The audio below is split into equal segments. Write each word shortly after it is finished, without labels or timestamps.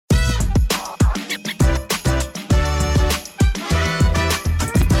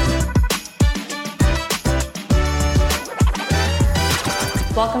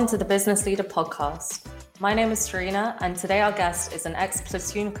Welcome to the Business Leader Podcast. My name is Serena, and today our guest is an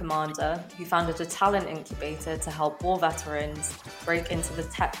ex-platoon commander who founded a talent incubator to help war veterans break into the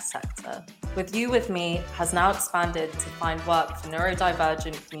tech sector. With You With Me has now expanded to find work for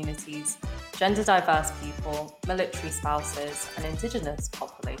neurodivergent communities, gender diverse people, military spouses, and Indigenous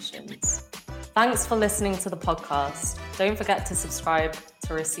populations. Thanks for listening to the podcast. Don't forget to subscribe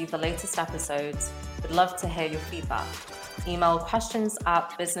to receive the latest episodes. We'd love to hear your feedback. Email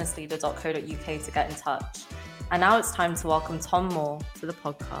questions@businessleader.co.uk to get in touch. And now it's time to welcome Tom Moore to the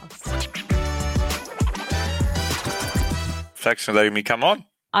podcast. Thanks for letting me come on.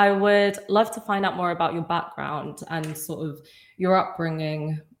 I would love to find out more about your background and sort of your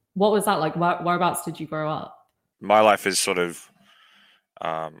upbringing. What was that like? Whereabouts did you grow up? My life is sort of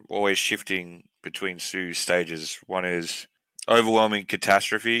always shifting between two stages. One is overwhelming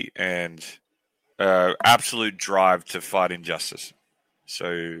catastrophe and absolute drive to fight injustice.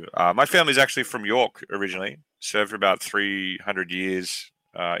 So my family's actually from York originally, served for about 300 years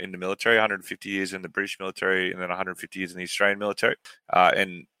in the military, 150 years in the British military, and then 150 years in the Australian military.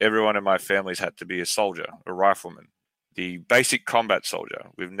 And everyone in my family's had to be a soldier, a rifleman, the basic combat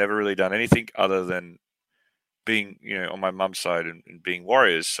soldier. We've never really done anything other than being, on my mum's side and being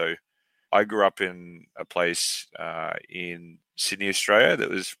warriors. So I grew up in a place in Sydney, Australia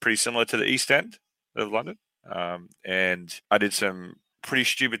that was pretty similar to the East End of London. And I did some pretty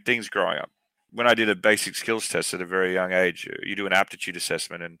stupid things growing up. When I did a basic skills test at a very young age, you do an aptitude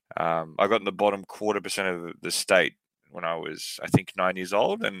assessment, and I got in the bottom 0.25% of the state when I was, I think, 9 years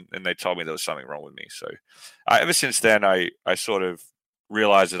old, and they told me there was something wrong with me. So ever since then, I sort of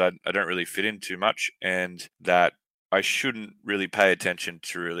realized that I don't really fit in too much, and that I shouldn't really pay attention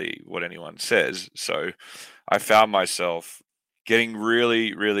to really what anyone says. So I found myself getting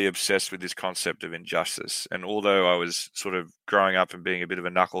really, really obsessed with this concept of injustice. And although I was sort of growing up and being a bit of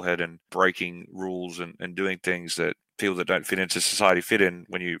a knucklehead and breaking rules and doing things that people that don't fit into society fit in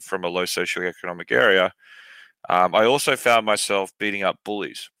when you're from a low socioeconomic area, I also found myself beating up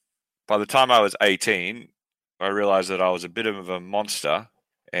bullies. By the time I was 18, I realized that I was a bit of a monster,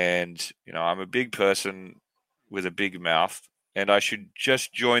 and I'm a big person with a big mouth, and I should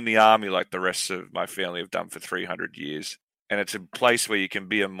just join the army like the rest of my family have done for 300 years. And it's a place where you can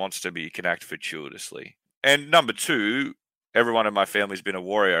be a monster, but you can act fortuitously. And number two, everyone in my family's been a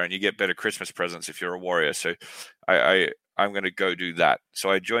warrior, and you get better Christmas presents if you're a warrior. So I'm going to go do that.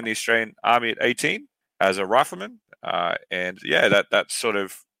 So I joined the Australian Army at 18 as a rifleman. And yeah, that's sort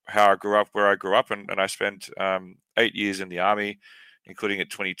of how I grew up, where I grew up. And I spent 8 years in the Army, including at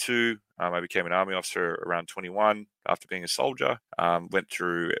 22. I became an Army officer around 21 after being a soldier. Went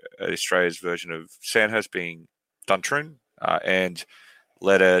through Australia's version of Sandhurst, being Duntroon, and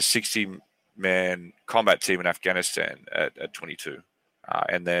led a 60-man combat team in Afghanistan at 22.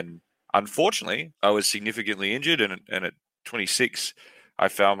 And then, unfortunately, I was significantly injured, and at 26, I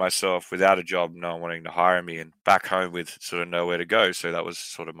found myself without a job, no one wanting to hire me, and back home with sort of nowhere to go. So that was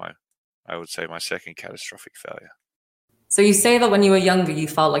sort of my second catastrophic failure. So you say that when you were younger, you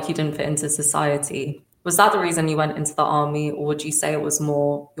felt like you didn't fit into society. Was that the reason you went into the army, or would you say it was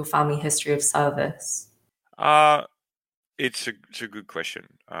more your family history of service? It's a good question.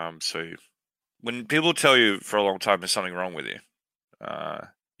 So when people tell you for a long time there's something wrong with you,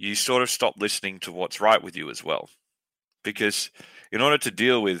 you sort of stop listening to what's right with you as well. Because in order to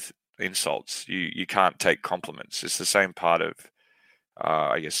deal with insults, you can't take compliments. It's the same part of,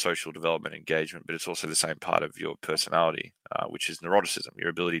 social development engagement, but it's also the same part of your personality, which is neuroticism. Your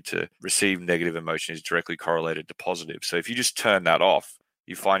ability to receive negative emotion is directly correlated to positive. So if you just turn that off,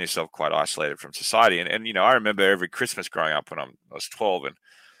 you find yourself quite isolated from society. And I remember every Christmas growing up when I was 12 and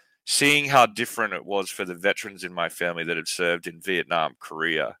seeing how different it was for the veterans in my family that had served in Vietnam,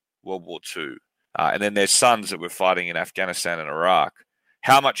 Korea, World War II, and then their sons that were fighting in Afghanistan and Iraq,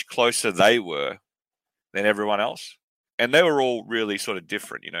 how much closer they were than everyone else. And they were all really sort of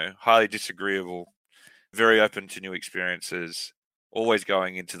different, highly disagreeable, very open to new experiences, always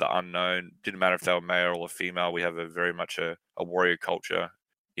going into the unknown. Didn't matter if they were male or female. We have very much a warrior culture,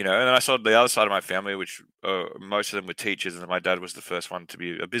 and then I saw the other side of my family, which most of them were teachers, and my dad was the first one to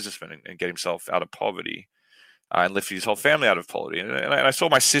be a businessman and get himself out of poverty and lift his whole family out of poverty. And I saw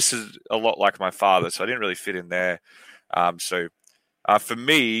my sisters a lot like my father, so I didn't really fit in there. So for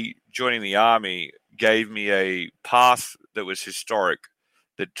me, joining the Army gave me a path that was historic,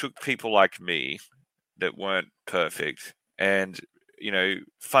 that took people like me that weren't perfect and,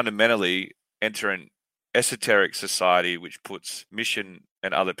 fundamentally enter an esoteric society which puts mission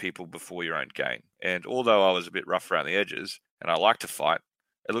and other people before your own gain. And although I was a bit rough around the edges and I like to fight,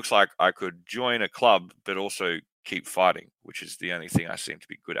 it looks like I could join a club but also keep fighting, which is the only thing I seem to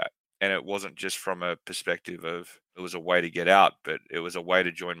be good at. And it wasn't just from a perspective of it was a way to get out, but it was a way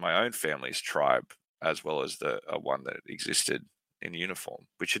to join my own family's tribe, as well as the one that existed in uniform,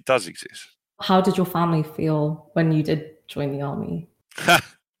 which it does exist. How did your family feel when you did join the army?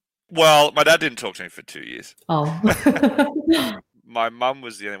 Well, my dad didn't talk to me for 2 years. Oh. My mum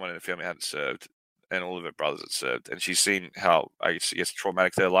was the only one in the family that hadn't served, and all of her brothers had served. And she's seen how, I guess,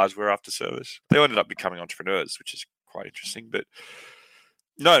 traumatic their lives were after service. They ended up becoming entrepreneurs, which is quite interesting. But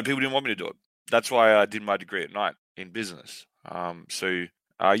no, people didn't want me to do it. That's why I did my degree at night in business. Yeah,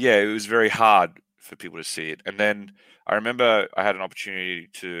 it was very hard for people to see it. And then I remember I had an opportunity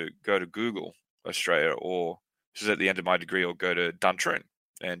to go to Google Australia, or this is at the end of my degree, or go to Duntroon.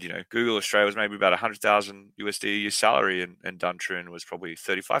 And, Google Australia was maybe about 100,000 USD a year salary, and Duntroon was probably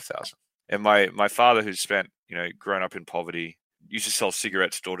 35,000. And my father, who's spent, grown up in poverty, used to sell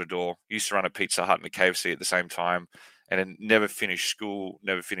cigarettes door to door, used to run a Pizza Hut and a KFC at the same time, and then never finished school,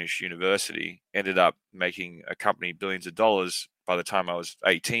 never finished university, ended up making a company billions of dollars by the time I was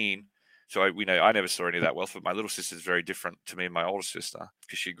 18. So I never saw any of that wealth, but my little sister is very different to me and my older sister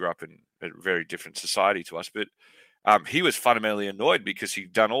because she grew up in a very different society to us. But he was fundamentally annoyed because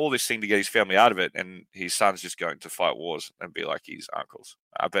he'd done all this thing to get his family out of it, and his son's just going to fight wars and be like his uncles.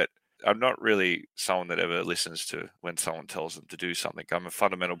 But I'm not really someone that ever listens to when someone tells them to do something. I'm a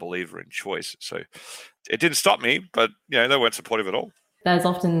fundamental believer in choice. So it didn't stop me, but they weren't supportive at all. There's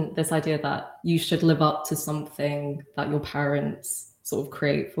often this idea that you should live up to something that your parents sort of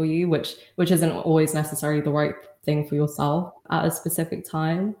create for you, which isn't always necessarily the right thing for yourself at a specific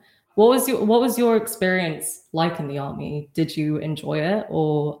time. What was your experience like in the army? Did you enjoy it,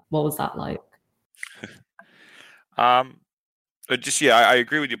 or what was that like? I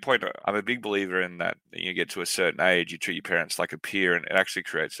agree with your point. I'm a big believer in that. You get to a certain age, you treat your parents like a peer, and it actually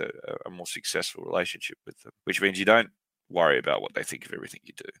creates a more successful relationship with them, which means you don't worry about what they think of everything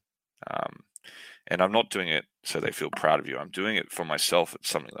you do. And I'm not doing it so they feel proud of you. I'm doing it for myself. It's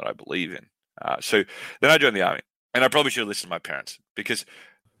something that I believe in. So then I joined the army, and I probably should have listened to my parents because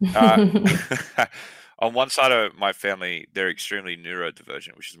on one side of my family, they're extremely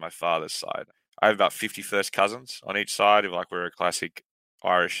neurodivergent, which is my father's side. I have about 50 first cousins on each side. We're a classic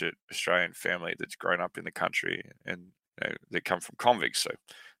Irish Australian family that's grown up in the country, and they come from convicts. So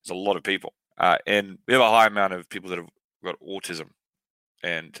there's a lot of people. And we have a high amount of people that have got autism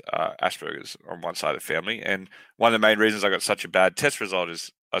and Asperger's on one side of the family. And one of the main reasons I got such a bad test result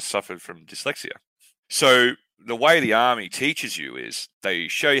is I suffered from dyslexia. So the way the army teaches you is they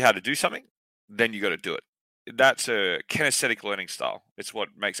show you how to do something, then you got to do it. That's a kinesthetic learning style. It's what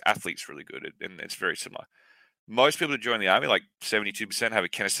makes athletes really good, and it's very similar. Most people that join the army, like 72%, have a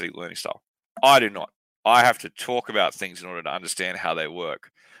kinesthetic learning style. I do not. I have to talk about things in order to understand how they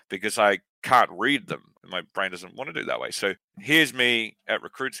work because I can't read them. My brain doesn't want to do it that way. So here's me at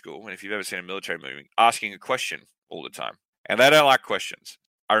recruit school, and if you've ever seen a military movie, asking a question all the time. And they don't like questions.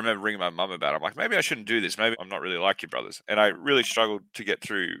 I remember ringing my mum about it. I'm like, maybe I shouldn't do this. Maybe I'm not really like your brothers. And I really struggled to get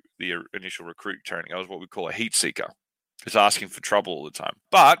through the initial recruit training. I was what we call a heat seeker. Just asking for trouble all the time.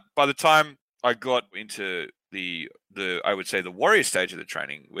 But by the time I got into the I would say the warrior stage of the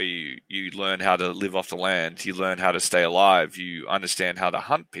training, where you learn how to live off the land, you learn how to stay alive, you understand how to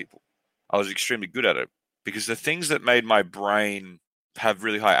hunt people, I was extremely good at it because the things that made my brain have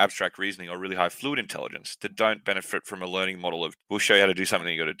really high abstract reasoning or really high fluid intelligence that don't benefit from a learning model of we'll show you how to do something,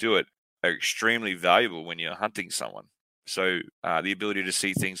 you got to do it, are extremely valuable when you're hunting someone. So the ability to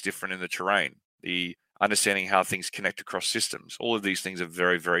see things different in the terrain, the understanding how things connect across systems, all of these things are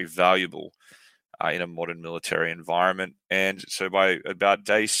very, very valuable in a modern military environment. And so by about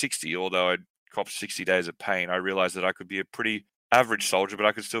day 60, although I'd copped 60 days of pain, I realized that I could be a pretty average soldier, but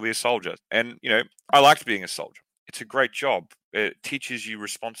I could still be a soldier. And, I liked being a soldier. It's a great job. It teaches you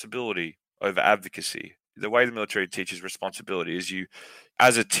responsibility over advocacy. The way the military teaches responsibility is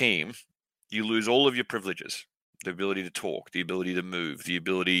as a team, you lose all of your privileges, the ability to talk, the ability to move, the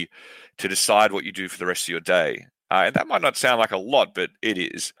ability to decide what you do for the rest of your day. And that might not sound like a lot, but it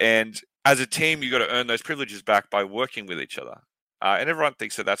is. And as a team, you got to earn those privileges back by working with each other. And everyone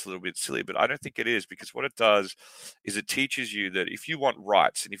thinks that that's a little bit silly, but I don't think it is, because what it does is it teaches you that if you want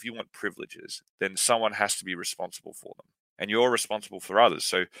rights and if you want privileges, then someone has to be responsible for them. And you're responsible for others.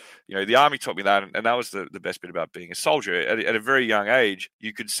 So, the army taught me that, and that was the best bit about being a soldier. At a very young age,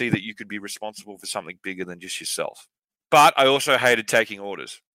 you could see that you could be responsible for something bigger than just yourself. But I also hated taking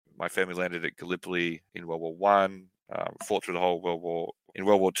orders. My family landed at Gallipoli in World War One, fought through the whole World War. In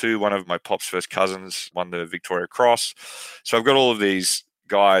World War II, one of my pop's first cousins won the Victoria Cross. So I've got all of these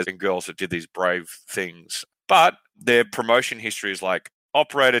guys and girls that did these brave things. But their promotion history is like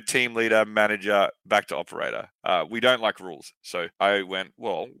operator, team leader, manager, back to operator. We don't like rules. So I went,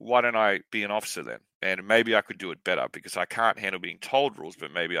 well, why don't I be an officer then? And maybe I could do it better because I can't handle being told rules,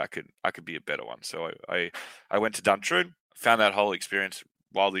 but maybe I could be a better one. So I went to Duntroon, found that whole experience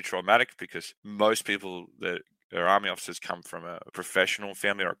wildly traumatic because most people that are army officers come from a professional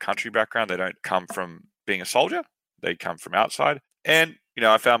family or a country background. They don't come from being a soldier. They come from outside. And,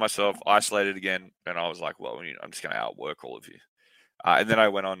 I found myself isolated again, and I was like, well, I'm just going to outwork all of you. And then I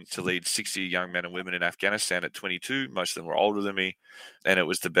went on to lead 60 young men and women in Afghanistan at 22. Most of them were older than me, and it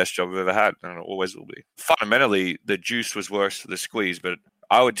was the best job I've ever had, and it always will be. Fundamentally, the juice was worse than the squeeze, but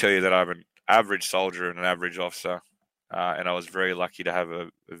I would tell you that I'm an average soldier and an average officer, and I was very lucky to have a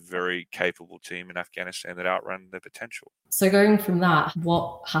very capable team in Afghanistan that outran their potential. So going from that,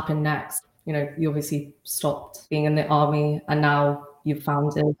 what happened next? You obviously stopped being in the army, and now you've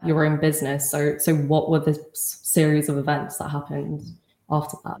founded your own business. So what were the series of events that happened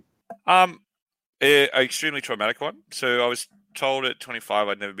after that? An extremely traumatic one. So I was told at 25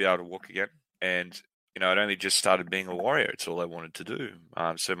 I'd never be able to walk again. And, I'd only just started being a warrior. It's all I wanted to do.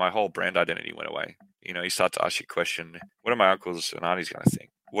 So my whole brand identity went away. You start to ask your question, what are my uncles and aunties going to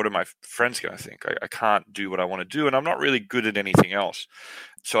think? What are my friends going to think? I can't do what I want to do, and I'm not really good at anything else.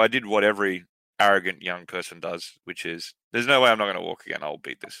 So I did what every arrogant young person does, which is, there's no way I'm not going to walk again. I'll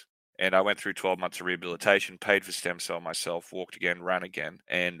beat this. And I went through 12 months of rehabilitation, paid for stem cell myself, walked again, ran again,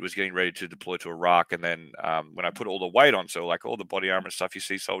 and was getting ready to deploy to Iraq. And then when I put all the weight on, so like all the body armor and stuff you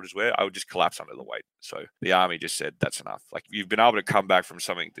see soldiers wear, I would just collapse under the weight. So the army just said, that's enough. Like, you've been able to come back from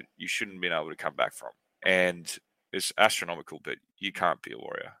something that you shouldn't have been able to come back from. And it's astronomical, but you can't be a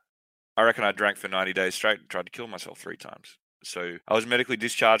warrior. I reckon I drank for 90 days straight and tried to kill myself 3 times. So I was medically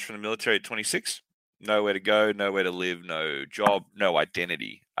discharged from the military at 26. Nowhere to go, nowhere to live, no job, no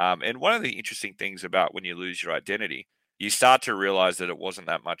identity. And one of the interesting things about when you lose your identity, you start to realize that it wasn't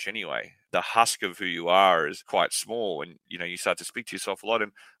that much anyway. The husk of who you are is quite small, and you start to speak to yourself a lot.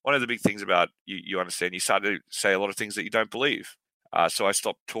 And one of the big things about you understand, you start to say a lot of things that you don't believe. So I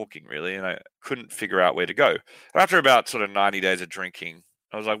stopped talking, really, and I couldn't figure out where to go. And after about sort of 90 days of drinking,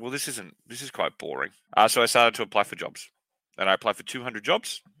 I was like, well, this is quite boring. So I started to apply for jobs. And I applied for 200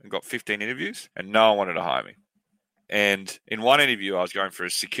 jobs and got 15 interviews, and no one wanted to hire me. And in one interview, I was going for a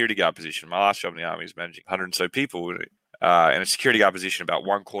security guard position. My last job in the army was managing 100 and so people, and a security guard position about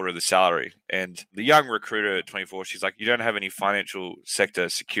 1/4 of the salary. And the young recruiter at 24, she's like, you don't have any financial sector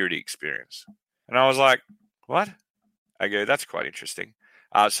security experience. And I was like, what? I go, that's quite interesting.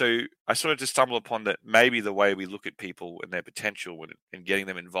 So I sort of just stumbled upon that maybe the way we look at people and their potential and getting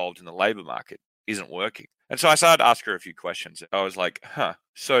them involved in the labor market isn't working. And so I started to ask her a few questions. I was like,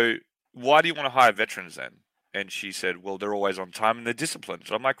 so why do you want to hire veterans then? And she said, well, they're always on time and they're disciplined.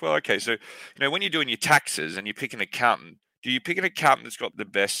 So I'm like, well, okay. So, when you're doing your taxes and you pick an accountant, do you pick an accountant that's got the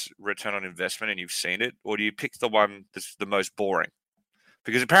best return on investment and you've seen it? Or do you pick the one that's the most boring?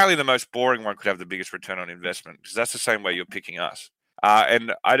 Because apparently the most boring one could have the biggest return on investment, because that's the same way you're picking us.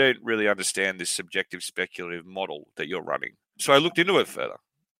 And I don't really understand this subjective speculative model that you're running. So I looked into it further.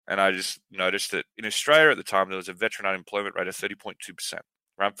 And I just noticed that in Australia at the time, there was a veteran unemployment rate of 30.2%.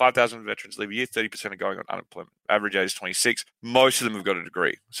 Around 5,000 veterans leave a year, 30% are going on unemployment. Average age is 26. Most of them have got a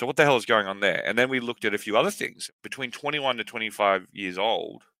degree. So what the hell is going on there? And then we looked at a few other things. Between 21 to 25 years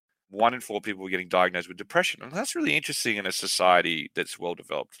old, 1 in 4 people were getting diagnosed with depression. And that's really interesting in a society that's well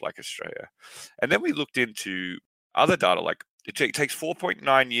developed like Australia. And then we looked into other data, like it takes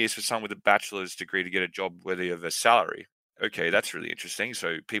 4.9 years for someone with a bachelor's degree to get a job worthy of a salary. Okay, that's really interesting.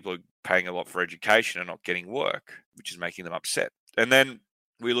 So people are paying a lot for education and not getting work, which is making them upset. And then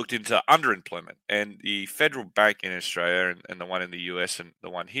we looked into underemployment, and the federal bank in Australia and the one in the US and the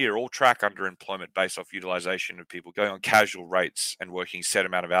one here all track underemployment based off utilization of people going on casual rates and working set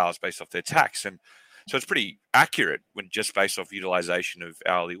amount of hours based off their tax. And so it's pretty accurate when just based off utilization of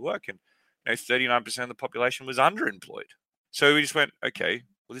hourly work. And 39% of the population was underemployed. So we just went, okay,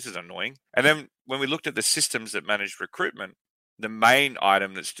 well, this is annoying. And then when we looked at the systems that managed recruitment, the main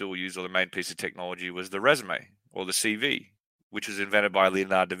item that's still used, or the main piece of technology, was the resume or the CV, which was invented by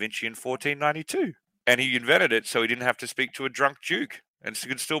Leonardo da Vinci in 1492. And he invented it so he didn't have to speak to a drunk duke and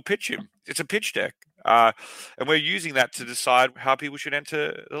could still pitch him. It's a pitch deck. And we're using that to decide how people should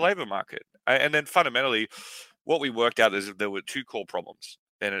enter the labor market. And then fundamentally, what we worked out is there were 2 core problems.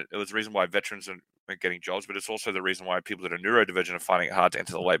 And it was the reason why veterans are getting jobs, but it's also the reason why people that are neurodivergent are finding it hard to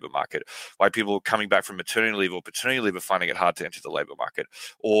enter the labor market, why people coming back from maternity leave or paternity leave are finding it hard to enter the labor market,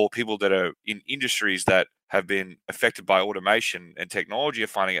 or people that are in industries that have been affected by automation and technology are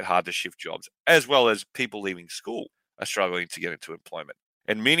finding it hard to shift jobs, as well as people leaving school are struggling to get into employment.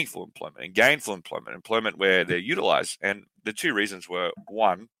 and meaningful employment and gainful employment where they're utilized. And the two reasons were,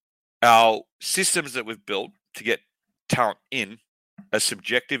 one, our systems that we've built to get talent in are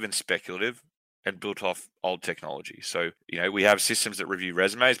subjective and speculative and built off old technology. So, we have systems that review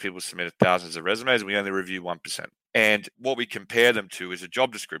resumes. People submitted thousands of resumes and we only review 1%. And what we compare them to is a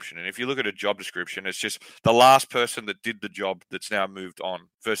job description. And if you look at a job description, it's just the last person that did the job that's now moved on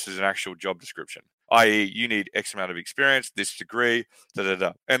versus an actual job description, i.e. you need X amount of experience, this degree,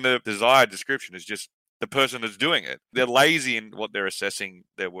 da-da-da. And the desired description is just the person that's doing it. They're lazy in what they're assessing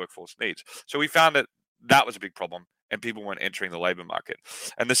their workforce needs. So we found that was a big problem and people weren't entering the labor market.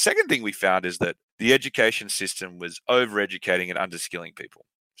 And the second thing we found is that the education system was over-educating and underskilling people.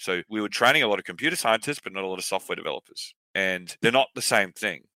 So we were training a lot of computer scientists, but not a lot of software developers. And they're not the same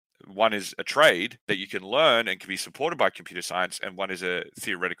thing. One is a trade that you can learn and can be supported by computer science, and one is a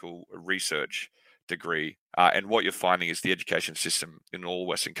theoretical research degree. And what you're finding is the education system in all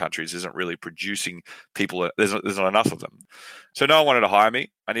Western countries isn't really producing people. There's not enough of them. So no one wanted to hire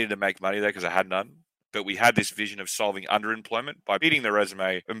me. I needed to make money there because I had none. But we had this vision of solving underemployment by beating the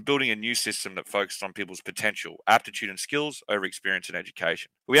resume and building a new system that focused on people's potential, aptitude and skills over experience and education.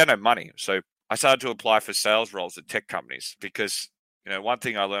 We had no money. So I started to apply for sales roles at tech companies because, one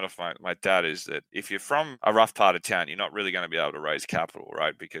thing I learned off my dad is that if you're from a rough part of town, you're not really going to be able to raise capital,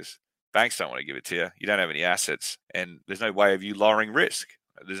 right? Because banks don't want to give it to you. You don't have any assets and there's no way of you lowering risk.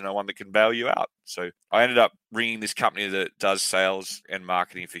 There's no one that can bail you out. So I ended up ringing this company that does sales and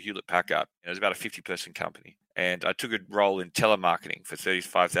marketing for Hewlett Packard. It was about a 50-person company. And I took a role in telemarketing for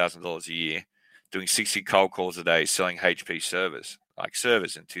 $35,000 a year, doing 60 cold calls a day, selling HP servers, like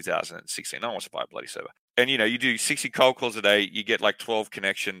servers in 2016. No one wants to buy a bloody server. And, you do 60 cold calls a day, you get like 12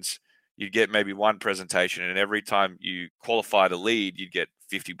 connections, you'd get maybe one presentation. And every time you qualified a lead, you'd get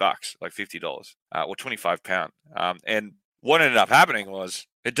 $50, like $50 or £25. And what ended up happening was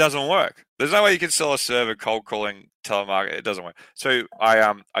it doesn't work. There's no way you can sell a server cold calling telemarketing. It doesn't work. So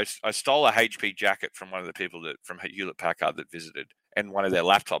I stole a HP jacket from one of the people from Hewlett Packard that visited and one of their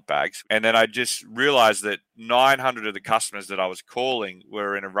laptop bags. And then I just realized that 900 of the customers that I was calling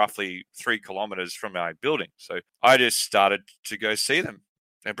were in a roughly 3 kilometers from my building. So I just started to go see them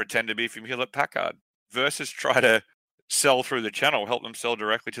and pretend to be from Hewlett Packard versus try to sell through the channel, help them sell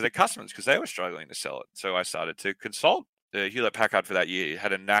directly to their customers because they were struggling to sell it. So I started to consult. Hewlett Packard for that year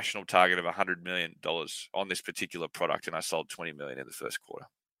had a national target of $100 million on this particular product, and I sold $20 million in the first quarter.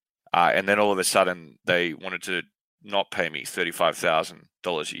 And then all of a sudden, they wanted to not pay me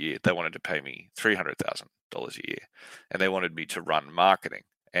 $35,000 a year. They wanted to pay me $300,000 a year, and they wanted me to run marketing.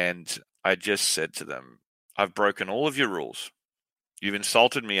 And I just said to them, I've broken all of your rules. You've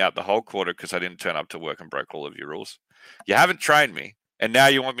insulted me out the whole quarter because I didn't turn up to work and broke all of your rules. You haven't trained me, and now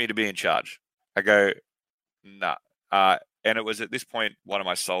you want me to be in charge. I go, nah. And it was at this point, one of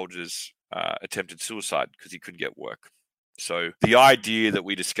my soldiers attempted suicide because he couldn't get work. So the idea that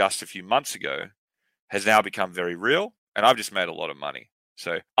we discussed a few months ago has now become very real, and I've just made a lot of money.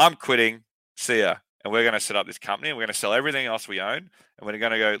 So I'm quitting, see ya, and we're going to set up this company, and we're going to sell everything else we own, and we're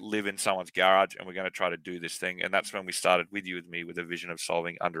going to go live in someone's garage, and we're going to try to do this thing. And that's when we started with me with a vision of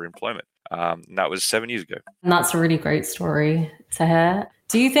solving underemployment. And that was 7 years ago. And that's a really great story to hear.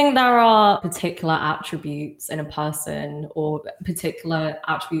 Do you think there are particular attributes in a person or particular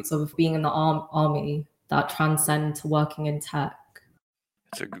attributes of being in the army that transcend to working in tech?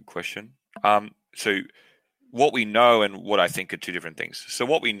 That's a good question. So what we know and what I think are two different things. So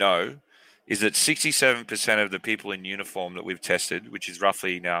what we know is that 67% of the people in uniform that we've tested, which is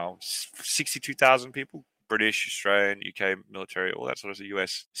roughly now 62,000 people, British, Australian, UK military, all that sort of stuff,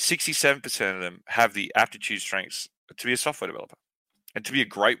 US, 67% of them have the aptitude strengths to be a software developer and to be a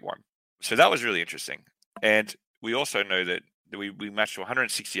great one. So that was really interesting. And we also know that we matched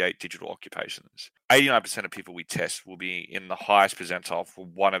 168 digital occupations. 89% of people we test will be in the highest percentile for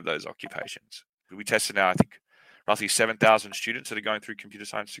one of those occupations. We tested now, I think, roughly 7,000 students that are going through computer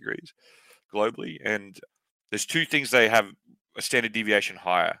science degrees globally. And there's two things they have a standard deviation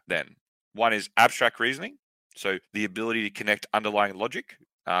higher than. One is abstract reasoning. So the ability to connect underlying logic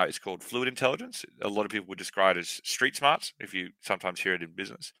is called fluid intelligence. A lot of people would describe it as street smarts, if you sometimes hear it in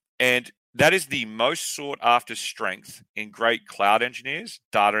business. And that is the most sought after strength in great cloud engineers,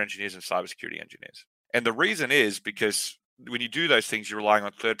 data engineers, and cybersecurity engineers. And the reason is because when you do those things, you're relying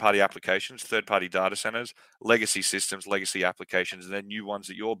on third-party applications, third-party data centers, legacy systems, legacy applications, and then new ones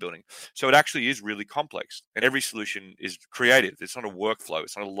that you're building. So it actually is really complex, and every solution is creative. It's not a workflow.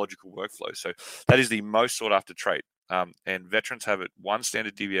 It's not a logical workflow. So that is the most sought-after trait. And veterans have it one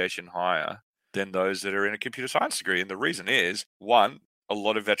standard deviation higher than those that are in a computer science degree. And the reason is, one, a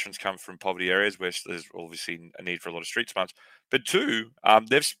lot of veterans come from poverty areas where there's obviously a need for a lot of street smarts. But two,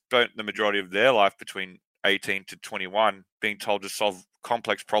 they've spent the majority of their life between 18 to 21 being told to solve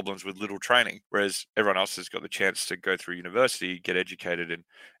complex problems with little training, whereas everyone else has got the chance to go through university, get educated,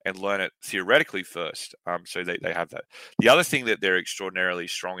 and learn it theoretically first. So they have that. The other thing that they're extraordinarily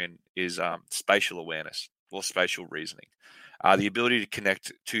strong in is spatial awareness or spatial reasoning, the ability to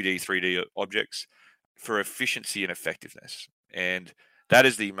connect 2D, 3D objects for efficiency and effectiveness. And that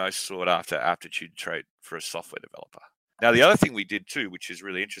is the most sought after aptitude trait for a software developer. Now, the other thing we did too, which is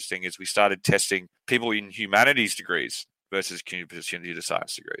really interesting, is we started testing people in humanities degrees versus computer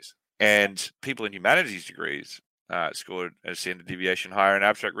science degrees. And people in humanities degrees scored a standard deviation higher in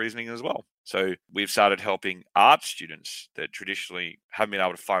abstract reasoning as well. So we've started helping art students that traditionally haven't been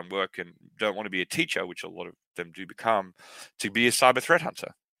able to find work and don't want to be a teacher, which a lot of them do become, to be a cyber threat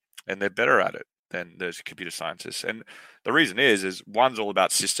hunter. And they're better at it than those computer scientists. And the reason is one's all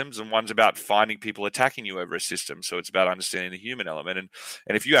about systems and one's about finding people attacking you over a system. So it's about understanding the human element. And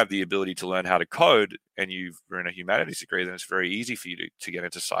if you have the ability to learn how to code and you're in a humanities degree, then it's very easy for you to get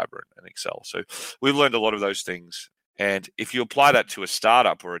into cyber and excel. So we've learned a lot of those things. And if you apply that to a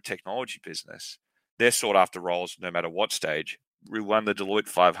startup or a technology business, they're sought after roles no matter what stage. We won the Deloitte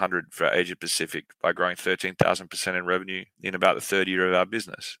 500 for Asia Pacific by growing 13,000% in revenue in about the third year of our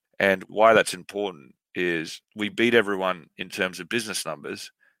business. And why that's important is we beat everyone in terms of business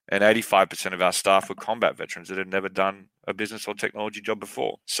numbers, and 85% of our staff were combat veterans that had never done a business or technology job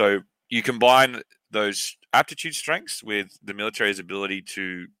before. So you combine those aptitude strengths with the military's ability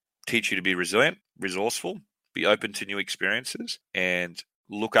to teach you to be resilient, resourceful, be open to new experiences, and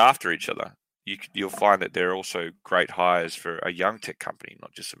look after each other. You'll find that they're also great hires for a young tech company,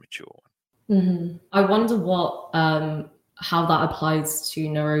 not just a mature one. Mm-hmm. I wonder how that applies to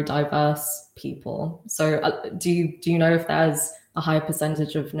neurodiverse people. So do you know if there's a high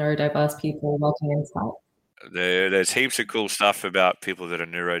percentage of neurodiverse people working in tech? There's heaps of cool stuff about people that are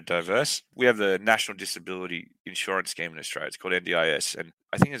neurodiverse. We have the National Disability Insurance Scheme in Australia. It's called NDIS. And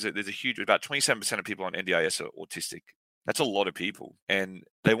I think there's a huge, about 27% of people on NDIS are autistic. That's a lot of people. And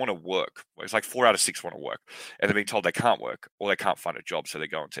they want to work. It's like 4 out of 6 want to work. And they're being told they can't work or they can't find a job. So they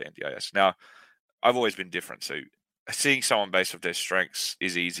go into NDIS. Now, I've always been different. So seeing someone based off their strengths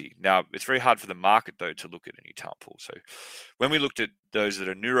is easy. Now, it's very hard for the market, though, to look at a new talent pool. So when we looked at those that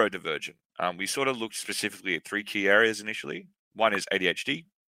are neurodivergent, we sort of looked specifically at 3 key areas initially. One is ADHD,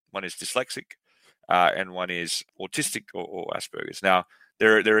 one is dyslexic, and one is autistic or Asperger's. Now,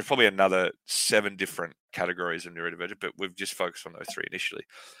 there are probably another 7 different categories of neurodivergent, but we've just focused on those 3 initially.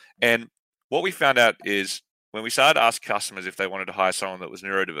 And what we found out is when we started to ask customers if they wanted to hire someone that was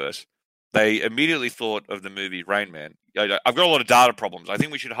neurodiverse, they immediately thought of the movie Rain Man. I've got a lot of data problems. I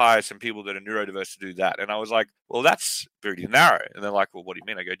think we should hire some people that are neurodiverse to do that. And I was like, well, that's pretty narrow. And they're like, well, what do you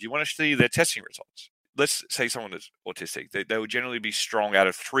mean? I go, do you want to see their testing results? Let's say someone that's autistic. They would generally be strong out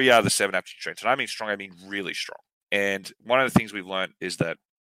of 3 out of the 7 aptitude traits. And I mean strong, I mean really strong. And one of the things we've learned is that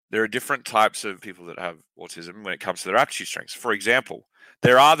there are different types of people that have autism when it comes to their aptitude strengths. For example,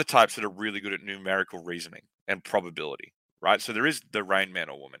 there are the types that are really good at numerical reasoning and probability, right? So there is the Rain Man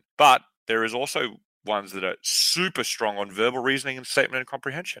or woman. But there is also ones that are super strong on verbal reasoning and statement and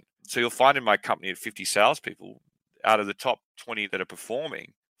comprehension. So you'll find in my company of 50 salespeople, out of the top 20 that are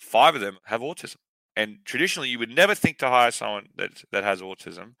performing, 5 of them have autism. And traditionally, you would never think to hire someone that has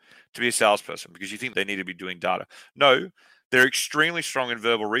autism to be a salesperson because you think they need to be doing data. No, they're extremely strong in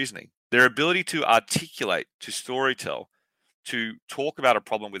verbal reasoning. Their ability to articulate, to storytell, to talk about a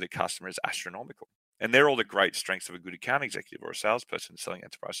problem with a customer is astronomical. And they're all the great strengths of a good account executive or a salesperson selling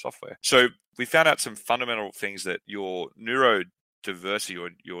enterprise software. So we found out some fundamental things that your neurodiversity or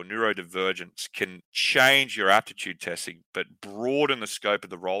your neurodivergence can change your aptitude testing, but broaden the scope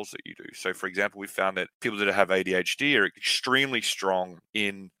of the roles that you do. So for example, we found that people that have ADHD are extremely strong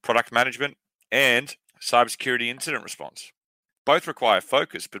in product management and cybersecurity incident response. Both require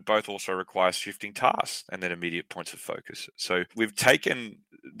focus, but both also require shifting tasks and then immediate points of focus. So we've taken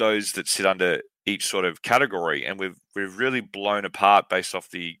those that sit under each sort of category, and we've really blown apart based off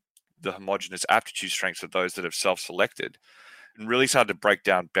the homogenous aptitude strengths of those that have self-selected, and really started to break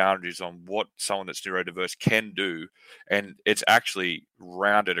down boundaries on what someone that's neurodiverse can do, and it's actually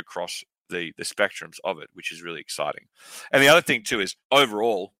rounded across the spectrums of it, which is really exciting. And the other thing too is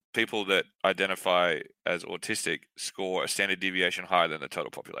overall, people that identify as autistic score a standard deviation higher than the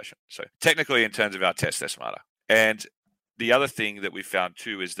total population. So technically, in terms of our test, they're smarter. And the other thing that we found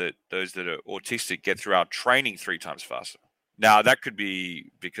too is that those that are autistic get through our training 3 times faster. Now, that could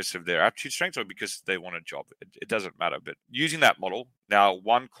be because of their aptitude strengths or because they want a job. It doesn't matter. But using that model, now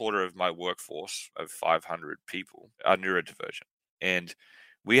 1/4 of my workforce of 500 people are neurodivergent. And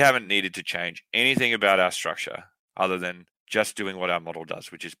we haven't needed to change anything about our structure other than just doing what our model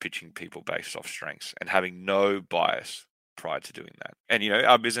does, which is pitching people based off strengths and having no bias prior to doing that. And,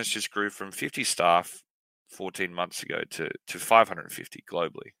 our business just grew from 50 staff 14 months ago to 550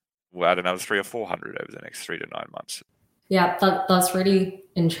 globally. We'll add another 300 or 400 over the next 3 to 9 months. Yeah, that's really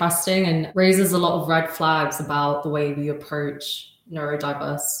interesting and raises a lot of red flags about the way we approach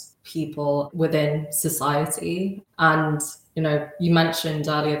neurodiverse people within society. And, you mentioned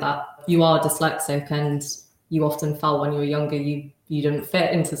earlier that you are dyslexic and you often felt when you were younger you didn't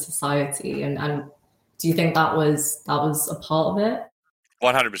fit into society. And do you think that was a part of it?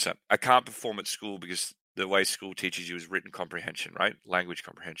 100%. I can't perform at school because the way school teaches you is written comprehension, right? Language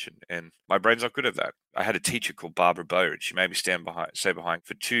comprehension. And my brain's not good at that. I had a teacher called Barbara Bow, and she made me stay behind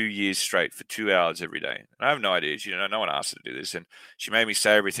for 2 years straight for 2 hours every day. And I have no idea. No one asked her to do this. And she made me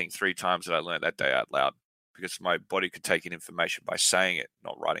say everything 3 times that I learned that day out loud because my body could take in information by saying it,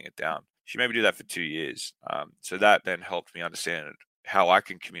 not writing it down. She made me do that for 2 years. So that then helped me understand how I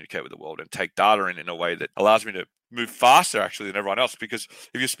can communicate with the world and take data in a way that allows me to move faster actually than everyone else. Because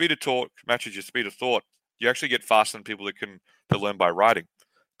if your speed of talk matches your speed of thought, you actually get faster than people that learn by writing.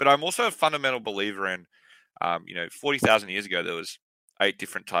 But I'm also a fundamental believer in, 40,000 years ago, there was 8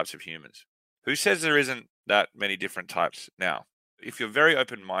 different types of humans. Who says there isn't that many different types now? If you're very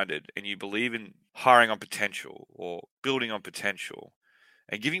open-minded and you believe in hiring on potential or building on potential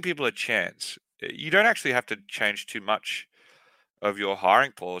and giving people a chance, you don't actually have to change too much of your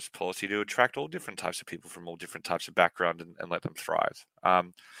hiring policy to attract all different types of people from all different types of background and let them thrive.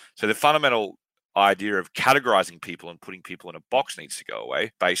 So the fundamental idea of categorizing people and putting people in a box needs to go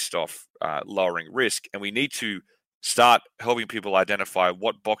away based off lowering risk. And we need to start helping people identify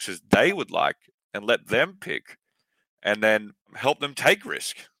what boxes they would like and let them pick and then help them take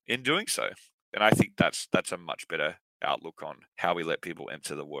risk in doing so. And I think that's a much better outlook on how we let people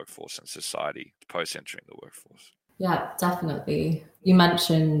enter the workforce and society post entering the workforce. Yeah, definitely. You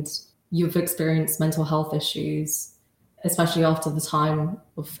mentioned you've experienced mental health issues, especially after the time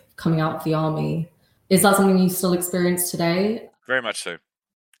of coming out of the army. Is that something you still experience today? Very much so.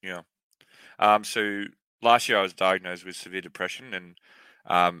 Yeah. So last year I was diagnosed with severe depression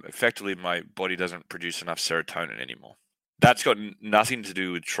and effectively my body doesn't produce enough serotonin anymore. That's got nothing to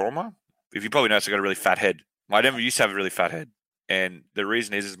do with trauma. If you probably noticed, I got a really fat head. I never used to have a really fat head. And the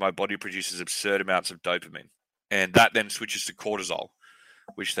reason is my body produces absurd amounts of dopamine. And that then switches to cortisol,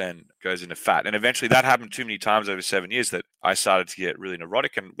 which then goes into fat. And eventually that happened too many times over 7 years that I started to get really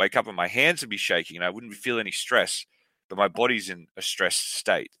neurotic and wake up and my hands would be shaking and I wouldn't feel any stress, but my body's in a stressed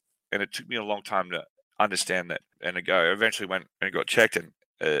state. And it took me a long time to understand that and to go. Eventually went and got checked and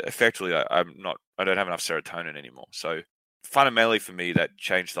effectively I don't have enough serotonin anymore. So fundamentally for me, that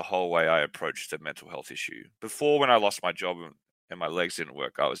changed the whole way I approached the mental health issue. Before, when I lost my job and my legs didn't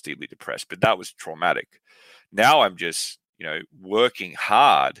work, I was deeply depressed, but that was traumatic. Now I'm just, working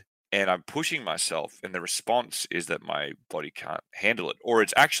hard and I'm pushing myself. And the response is that my body can't handle it, or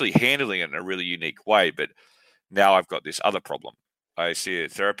it's actually handling it in a really unique way. But now I've got this other problem. I see a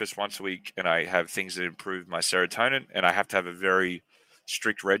therapist once a week and I have things that improve my serotonin and I have to have a very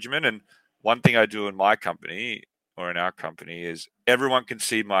strict regimen. And one thing I do in my company or in our company is everyone can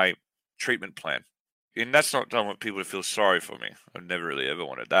see my treatment plan. And that's not, I don't want people to feel sorry for me. I've never really ever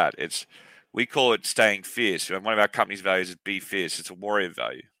wanted that. We call it staying fierce. One of our company's values is be fierce. It's a warrior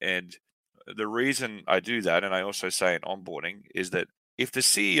value. And the reason I do that, and I also say in onboarding, is that if the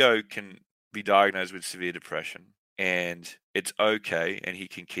CEO can be diagnosed with severe depression and it's okay and he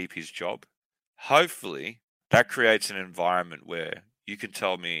can keep his job, hopefully that creates an environment where you can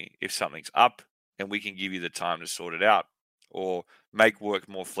tell me if something's up and we can give you the time to sort it out or make work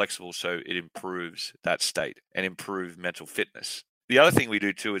more flexible so it improves that state and improve mental fitness. The other thing we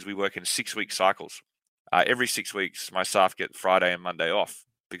do too is we work in 6-week cycles. Every 6 weeks, my staff get Friday and Monday off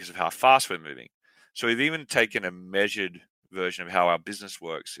because of how fast we're moving. So we've even taken a measured version of how our business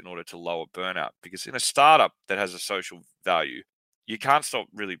works in order to lower burnout. Because in a startup that has a social value, you can't stop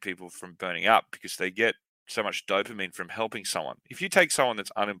really people from burning out because they get so much dopamine from helping someone. If you take someone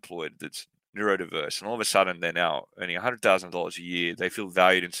that's unemployed, that's neurodiverse, and all of a sudden they're now earning $100,000 a year, they feel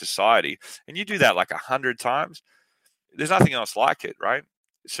valued in society, and you do that like 100 times, there's nothing else like it, right?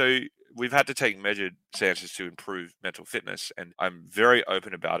 So we've had to take measured stances to improve mental fitness, and I'm very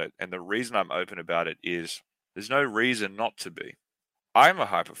open about it. And the reason I'm open about it is there's no reason not to be. I'm a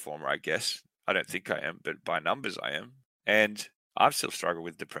high performer, I guess. I don't think I am, but by numbers I am. And I still struggle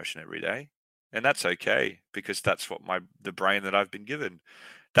with depression every day. And that's okay because that's what the brain that I've been given.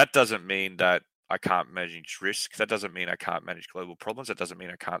 That doesn't mean that I can't manage risk. That doesn't mean I can't manage global problems. That doesn't mean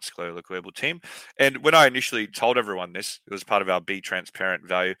I can't scale a global team. And when I initially told everyone this, it was part of our be transparent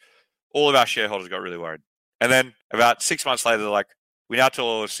value. All of our shareholders got really worried. And then about 6 months later, they're like, we now tell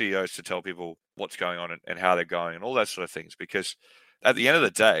all the CEOs to tell people what's going on and how they're going and all that sort of things. Because at the end of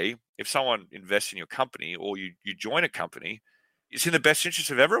the day, if someone invests in your company or you join a company, it's in the best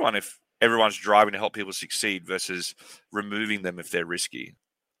interest of everyone if everyone's driving to help people succeed versus removing them if they're risky.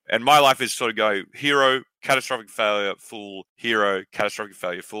 And my life is sort of go hero, catastrophic failure, full, hero, catastrophic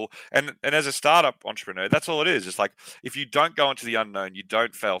failure, full. And as a startup entrepreneur, that's all it is. It's like if you don't go into the unknown, you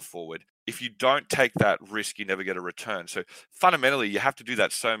don't fail forward. If you don't take that risk, you never get a return. So fundamentally, you have to do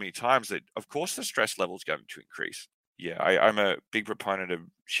that so many times that, of course, the stress level is going to increase. Yeah, I'm a big proponent of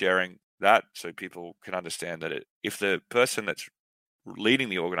sharing that so people can understand that if the person that's leading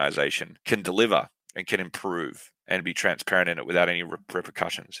the organization can deliver and can improve and be transparent in it without any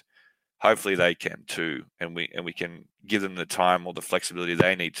repercussions, hopefully they can too, and we can give them the time or the flexibility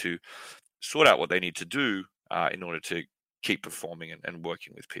they need to sort out what they need to do in order to keep performing and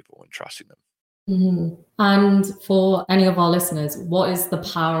working with people and trusting them. Mm-hmm. And for any of our listeners, what is the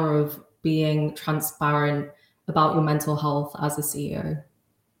power of being transparent about your mental health as a CEO? It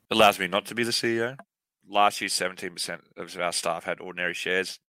allows me not to be the CEO. Last year, 17% of our staff had ordinary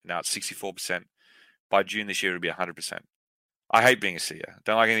shares. Now it's 64%. By June this year, it'll be 100%. I hate being a CEO.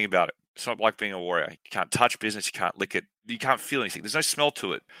 Don't like anything about it. It's not like being a warrior. You can't touch business. You can't lick it. You can't feel anything. There's no smell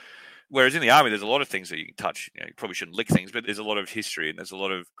to it. Whereas in the army, there's a lot of things that you can touch. You probably shouldn't lick things, but there's a lot of history and there's a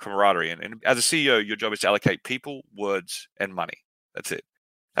lot of camaraderie. And as a CEO, your job is to allocate people, words, and money. That's it.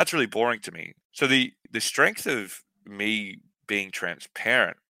 That's really boring to me. So the strength of me being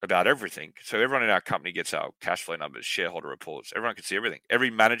transparent about everything. So everyone in our company gets our cash flow numbers, shareholder reports. Everyone can see everything.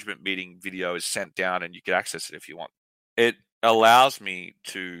 Every management meeting video is sent down and you can access it if you want. It allows me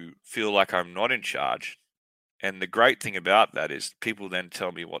to feel like I'm not in charge. And the great thing about that is people then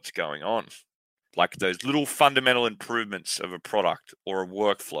tell me what's going on. Like those little fundamental improvements of a product or a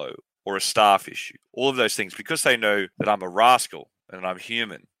workflow or a staff issue, all of those things, because they know that I'm a rascal and I'm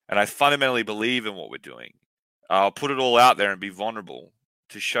human and I fundamentally believe in what we're doing. I'll put it all out there and be vulnerable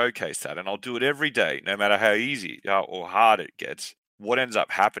to showcase that. And I'll do it every day, no matter how easy or hard it gets. What ends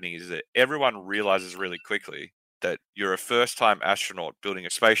up happening is that everyone realizes really quickly that you're a first-time astronaut building a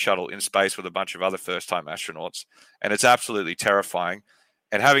space shuttle in space with a bunch of other first-time astronauts. And it's absolutely terrifying.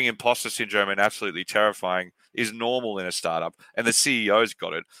 And having imposter syndrome and absolutely terrifying is normal in a startup. And the CEO's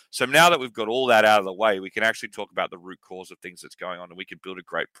got it. So now that we've got all that out of the way, we can actually talk about the root cause of things that's going on. And we can build a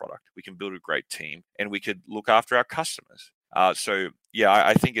great product. We can build a great team. And we could look after our customers. I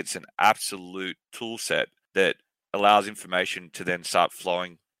think it's an absolute tool set that allows information to then start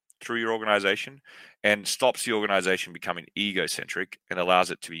flowing through your organization and stops the organization becoming egocentric and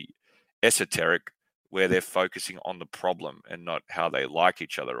allows it to be esoteric, where they're focusing on the problem and not how they like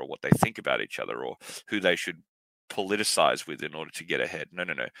each other or what they think about each other or who they should politicize with in order to get ahead. No.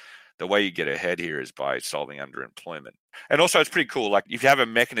 The way you get ahead here is by solving underemployment. And also it's pretty cool. Like if you have a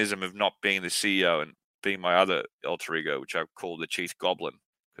mechanism of not being the CEO and being my other alter ego, which I call the Chief Goblin,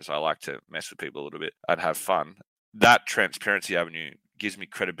 because I like to mess with people a little bit and have fun, that transparency avenue gives me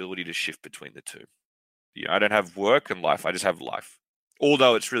credibility to shift between the two. I don't have work and life. I just have life.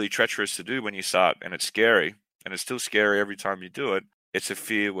 Although it's really treacherous to do when you start and it's scary, and it's still scary every time you do it, it's a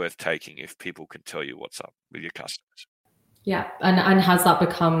fear worth taking if people can tell you what's up with your customers. Yeah. And has that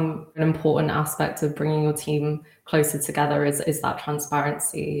become an important aspect of bringing your team closer together is that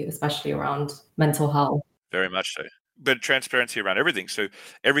transparency, especially around mental health? Very much so. But transparency around everything. So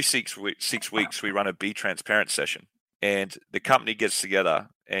every 6 weeks, we run a Be Transparent session. And the company gets together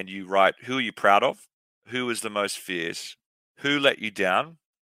and you write, who are you proud of? Who is the most fierce? Who let you down?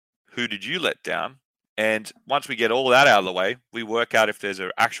 Who did you let down? And once we get all that out of the way, we work out if there's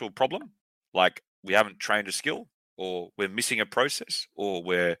an actual problem, like we haven't trained a skill, or we're missing a process, or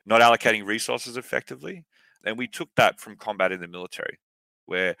we're not allocating resources effectively. And we took that from combat in the military,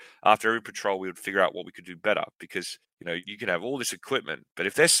 where after every patrol, we would figure out what we could do better, because you can have all this equipment, but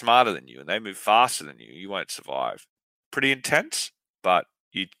if they're smarter than you and they move faster than you, you won't survive. Pretty intense, but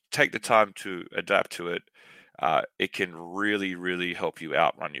you take the time to adapt to it. It can really, really help you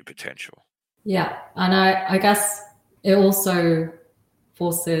outrun your potential. Yeah. And I guess it also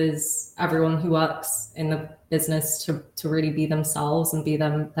forces everyone who works in the business to really be themselves and be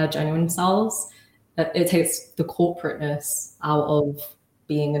their genuine selves. It takes the corporateness out of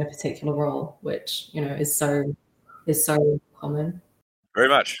being in a particular role, which, is so common. Very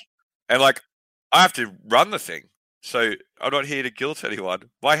much. And I have to run the thing. So I'm not here to guilt anyone.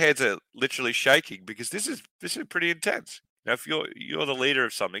 My hands are literally shaking because this is pretty intense. Now, if you're the leader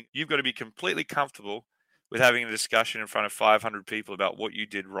of something, you've got to be completely comfortable with having a discussion in front of 500 people about what you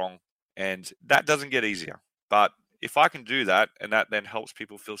did wrong. And that doesn't get easier. But if I can do that, and that then helps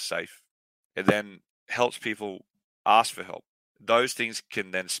people feel safe, it then helps people ask for help. Those things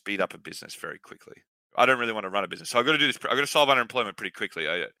can then speed up a business very quickly. I don't really want to run a business. So I've got to do this. I've got to solve unemployment pretty quickly.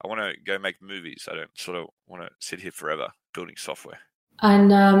 I want to go make movies. I don't sort of want to sit here forever building software.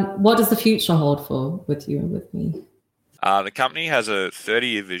 And what does the future hold for with you and with me? The company has a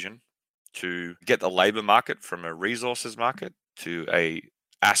 30-year vision to get the labor market from a resources market to a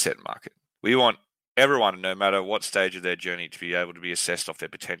asset market. We want everyone, no matter what stage of their journey, to be able to be assessed off their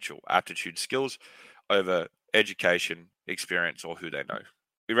potential, aptitude, skills over education, experience, or who they know.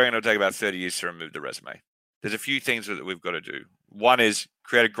 We reckon it'll take about 30 years to remove the resume. There's a few things that we've got to do. One is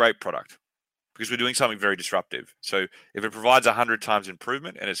create a great product, because we're doing something very disruptive. So if it provides 100 times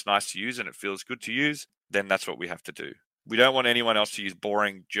improvement and it's nice to use and it feels good to use, then that's what we have to do. We don't want anyone else to use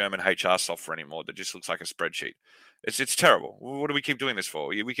boring German HR software anymore that just looks like a spreadsheet. It's terrible. What do we keep doing this for?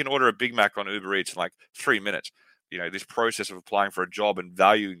 We can order a Big Mac on Uber Eats in like 3 minutes. This process of applying for a job and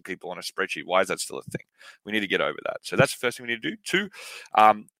valuing people on a spreadsheet, why is that still a thing? We need to get over that. So that's the first thing we need to do. Two,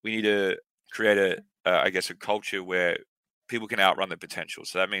 we need to create a culture where people can outrun their potential.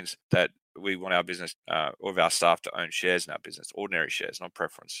 So that means that we want our business, all of our staff, to own shares in our business, ordinary shares, not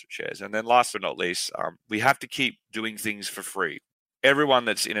preference shares. And then last but not least, we have to keep doing things for free. Everyone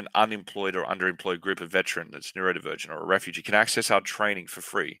that's in an unemployed or underemployed group of veteran that's neurodivergent or a refugee can access our training for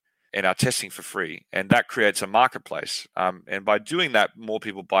free and our testing for free. And that creates a marketplace. And by doing that, more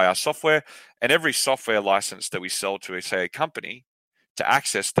people buy our software. And every software license that we sell to, say, a company to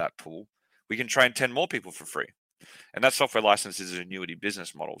access that pool, we can train 10 more people for free. And that software license is an annuity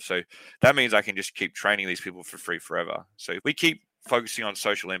business model. So that means I can just keep training these people for free forever. So if we keep focusing on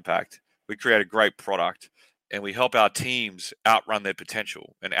social impact, we create a great product, and we help our teams outrun their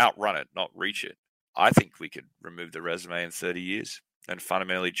potential and outrun it, not reach it. I think we could remove the resume in 30 years and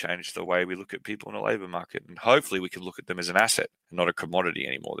fundamentally change the way we look at people in the labor market. And hopefully we can look at them as an asset and not a commodity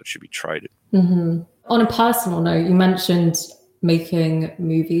anymore that should be traded. Mm-hmm. On a personal note, you mentioned making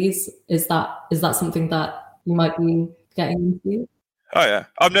movies. Is that something that you might be getting into? Oh, yeah.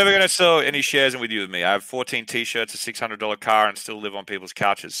 I'm never going to sell any shares in With You With Me. I have 14 T-shirts, a $600 car, and still live on people's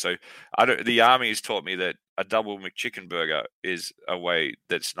couches. So the Army has taught me that a double McChicken burger is a way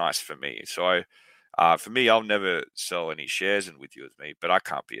that's nice for me. So for me, I'll never sell any shares in With You With Me, but I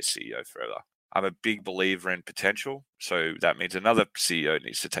can't be a CEO forever. I'm a big believer in potential. So that means another CEO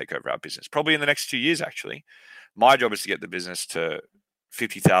needs to take over our business, probably in the next 2 years, actually. My job is to get the business to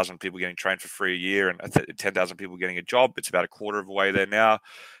 50,000 people getting trained for free a year and 10,000 people getting a job. It's about a quarter of the way there now.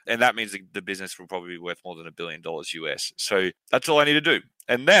 And that means the business will probably be worth more than $1 billion US. So that's all I need to do.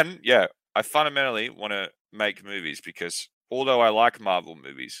 And then, I fundamentally want to make movies, because although I like Marvel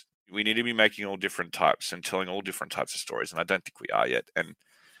movies, we need to be making all different types and telling all different types of stories. And I don't think we are yet. And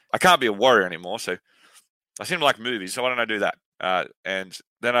I can't be a warrior anymore. So I seem to like movies. So why don't I do that? And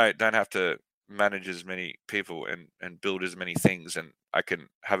then I don't have to manage as many people and build as many things, and I can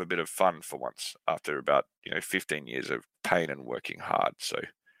have a bit of fun for once after about 15 years of pain and working hard. So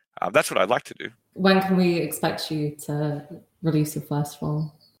that's what I'd like to do. When can we expect you to release your first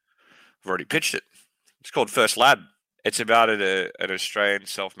film? I've already pitched it. It's called First Lad. It's about an Australian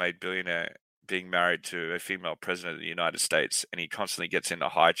self-made billionaire being married to a female president of the United States, and he constantly gets into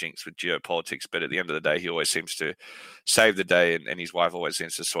hijinks with geopolitics, but at the end of the day, he always seems to save the day, and his wife always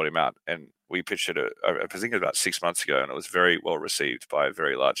seems to sort him out. And we pitched it, I think, about 6 months ago, and it was very well received by a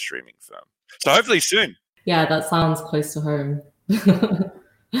very large streaming firm. So hopefully soon. Yeah, that sounds close to home.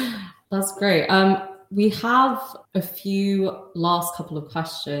 That's great. We have a few last couple of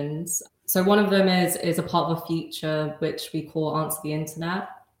questions. So one of them is a part of a feature which we call Answer the Internet.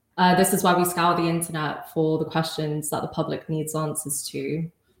 This is where we scour the internet for the questions that the public needs answers to.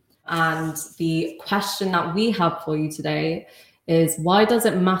 And the question that we have for you today is, why does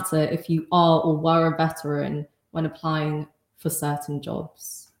it matter if you are or were a veteran when applying for certain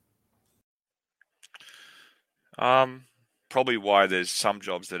jobs? Probably why there's some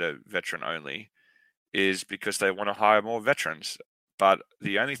jobs that are veteran only is because they want to hire more veterans. But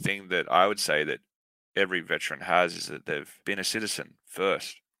the only thing that I would say that every veteran has is that they've been a citizen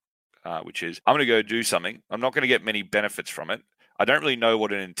first. Which is, I'm going to go do something. I'm not going to get many benefits from it. I don't really know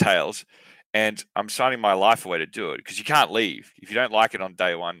what it entails. And I'm signing my life away to do it, because you can't leave. If you don't like it on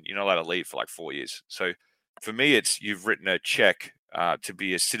day one, you're not allowed to leave for like 4 years. So for me, it's you've written a check to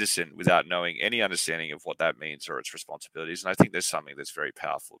be a citizen without knowing any understanding of what that means or its responsibilities. And I think there's something that's very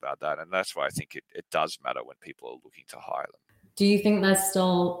powerful about that. And that's why I think it does matter when people are looking to hire them. Do you think there's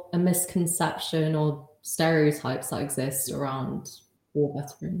still a misconception or stereotypes that exist around war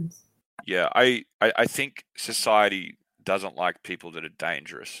veterans? Yeah, I think society doesn't like people that are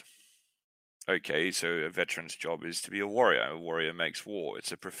dangerous. Okay, so a veteran's job is to be a warrior. A warrior makes war.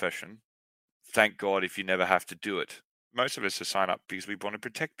 It's a profession. Thank God if you never have to do it. Most of us sign up because we want to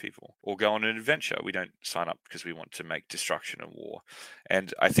protect people or go on an adventure. We don't sign up because we want to make destruction and war.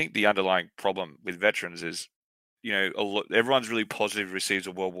 And I think the underlying problem with veterans is, everyone's really positive receives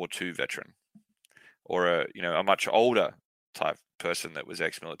a World War II veteran or a much older type person that was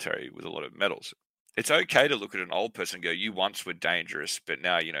ex-military with a lot of medals. It's okay to look at an old person and go, you once were dangerous, but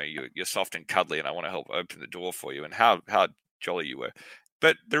now, you're soft and cuddly and I want to help open the door for you, and how jolly you were.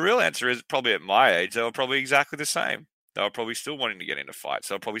 But the real answer is probably at my age, they were probably exactly the same. They were probably still wanting to get into fights.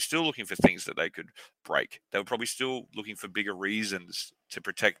 They were probably still looking for things that they could break. They were probably still looking for bigger reasons to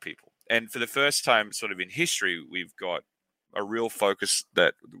protect people. And for the first time sort of in history, we've got a real focus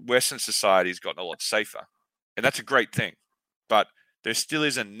that Western society has gotten a lot safer. And that's a great thing. But there still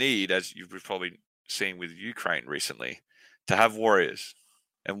is a need, as you've probably seen with Ukraine recently, to have warriors.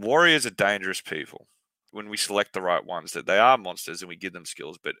 And warriors are dangerous people when we select the right ones, that they are monsters and we give them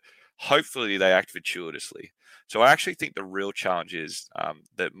skills, but hopefully they act fortuitously. So I actually think the real challenge is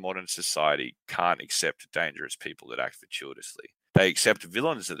that modern society can't accept dangerous people that act fortuitously. They accept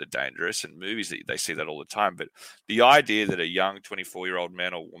villains that are dangerous, and movies that they see that all the time. But the idea that a young 24-year-old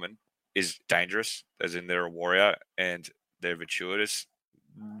man or woman is dangerous, as in they're a warrior and they're fortuitous,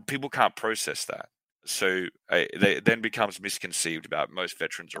 people can't process that. So it then becomes misconceived about most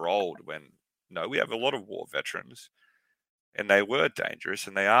veterans are old, when no, we have a lot of war veterans and they were dangerous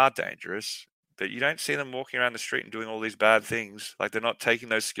and they are dangerous, but you don't see them walking around the street and doing all these bad things. Like, they're not taking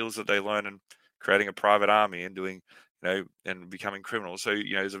those skills that they learn and creating a private army and doing, and becoming criminals. So,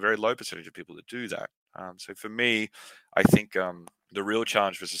 there's a very low percentage of people that do that. So for me, I think the real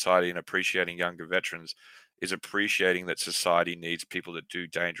challenge for society in appreciating younger veterans is appreciating that society needs people that do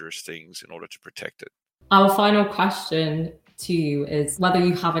dangerous things in order to protect it. Our final question to you is whether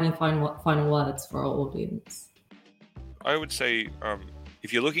you have any final words for our audience. I would say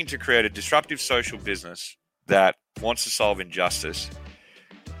if you're looking to create a disruptive social business that wants to solve injustice,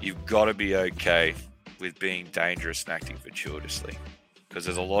 you've got to be okay with being dangerous and acting fortuitously, because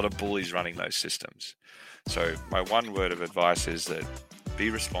there's a lot of bullies running those systems. So my one word of advice is that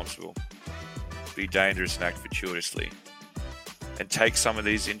be responsible, be dangerous and act fortuitously, and take some of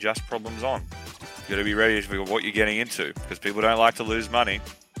these unjust problems on. You've got to be ready for what you're getting into, because people don't like to lose money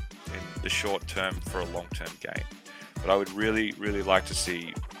in the short term for a long-term gain. But I would really, really like to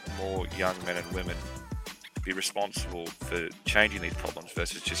see more young men and women be responsible for changing these problems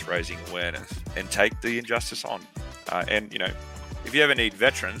versus just raising awareness, and take the injustice on. And if you ever need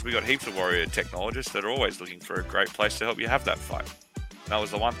veterans, we got heaps of warrior technologists that are always looking for a great place to help you have that fight. And that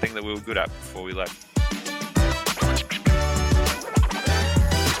was the one thing that we were good at before we left.